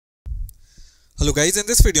Hello guys, in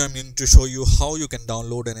this video I'm going to show you how you can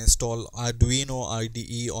download and install Arduino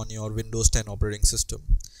IDE on your Windows 10 operating system.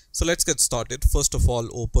 So let's get started. First of all,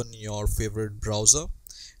 open your favorite browser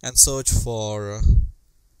and search for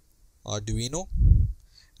Arduino,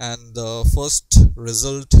 and the first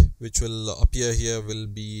result which will appear here will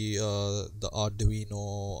be the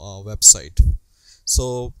Arduino website.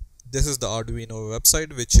 So this is the Arduino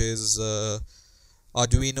website, which is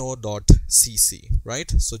arduino.cc,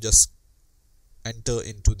 right? So just enter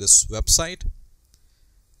into this website,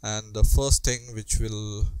 and the first thing which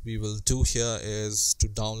we will do here is to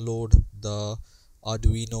download the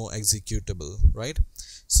Arduino executable, right?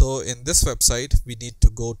 So in this website we need to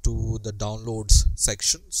go to the downloads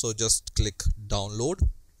section, so just click download,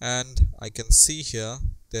 and I can see here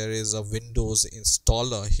there is a Windows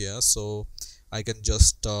installer here, so I can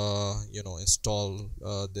just install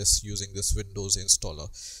this using this Windows installer.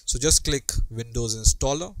 So just click Windows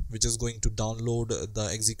installer, which is going to download the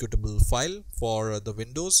executable file for the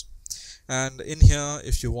Windows. And in here,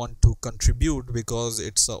 if you want to contribute, because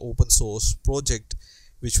it's an open source project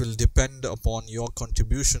which will depend upon your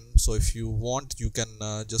contribution, so if you want, you can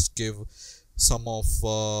just give some of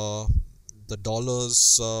the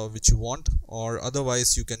dollars which you want, or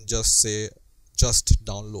otherwise you can just say just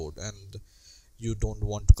download and you don't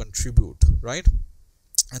want to contribute, right?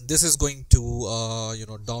 And this is going to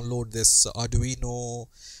download this Arduino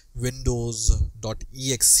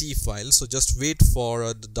windows.exe file. So just wait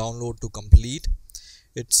for the download to complete.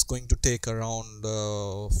 It's going to take around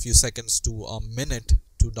a few seconds to a minute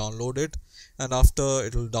to download it, and after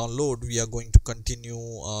it will download, we are going to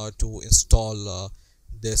continue to install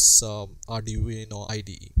this Arduino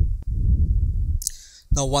IDE.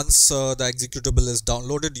 Now once the executable is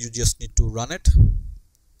downloaded, you just need to run it,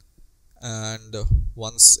 and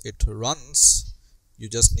once it runs, you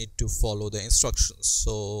just need to follow the instructions.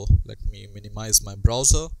 So let me minimize my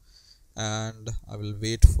browser, and I will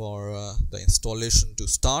wait for the installation to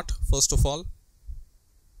start first of all.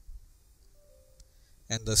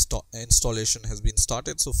 And the installation has been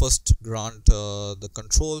started. So first grant the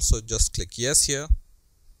control, so just click yes here.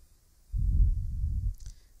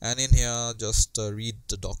 And in here, just read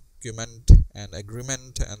the document and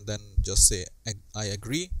agreement, and then just say I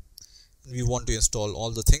agree. We want to install all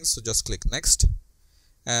the things, so just click next.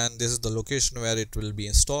 And this is the location where it will be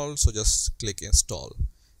installed, so just click install,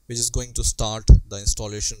 which is going to start the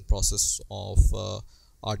installation process of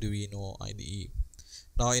Arduino IDE.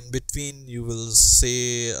 Now in between, you will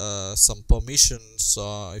say some permissions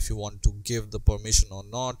if you want to give the permission or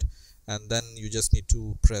not, and then you just need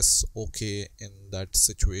to press OK in that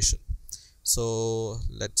situation. So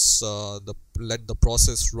let's let the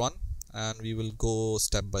process run, and we will go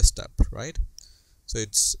step by step, right? So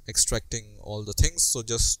it's extracting all the things, so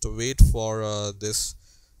just wait for this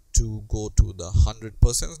to go to the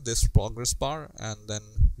 100%, this progress bar, and then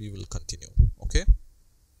we will continue. Okay,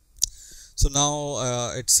 so now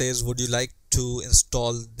it says, would you like to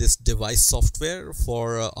install this device software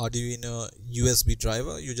for Arduino USB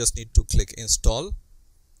driver? You just need to click install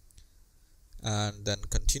and then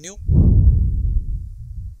continue.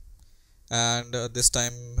 And this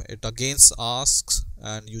time it again asks,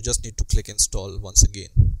 and you just need to click install once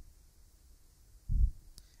again.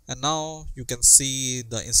 And now you can see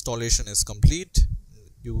the installation is complete.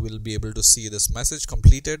 You will be able to see this message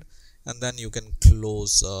completed, and then you can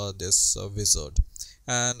close this wizard.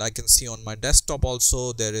 And I can see on my desktop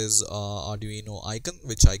also there is Arduino icon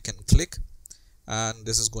which I can click, and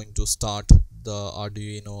this is going to start the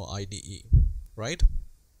Arduino IDE, right?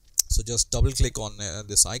 So just double click on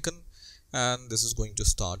this icon, and this is going to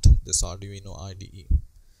start this Arduino IDE.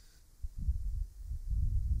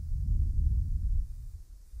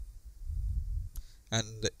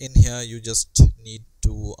 And in here you just need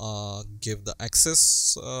to give the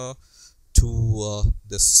access to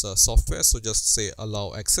this software, so just say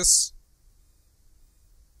allow access.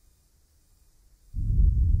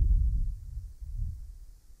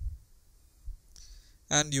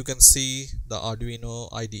 And you can see the Arduino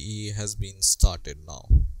IDE has been started now,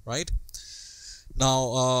 right?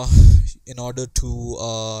 Now in order to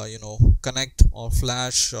connect or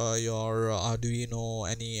flash your Arduino,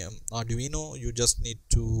 any Arduino, you just need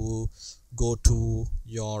to go to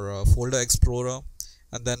your folder explorer,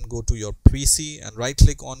 and then go to your PC and right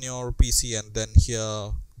click on your PC, and then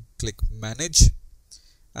here click manage.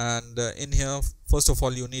 And in here, first of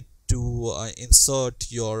all, you need to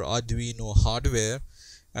insert your Arduino hardware,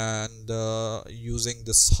 and using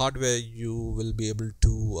this hardware you will be able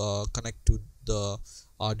to connect to the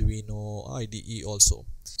Arduino IDE also.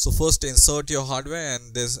 So first insert your hardware,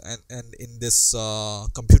 and in this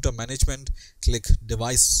computer management, click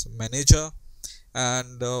device manager,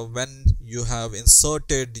 and when you have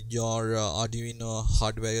inserted your Arduino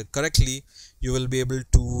hardware correctly, you will be able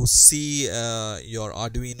to see your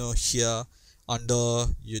Arduino here under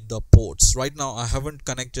the ports. Right now I haven't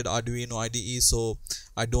connected Arduino IDE, so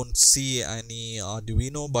I don't see any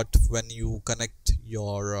Arduino, but when you connect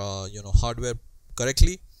your hardware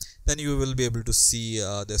correctly, then you will be able to see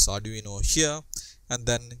this Arduino here, and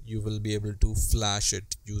then you will be able to flash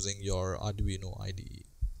it using your Arduino IDE.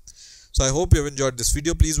 So I hope you have enjoyed this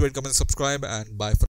video. Please rate, comment, subscribe, and bye for now.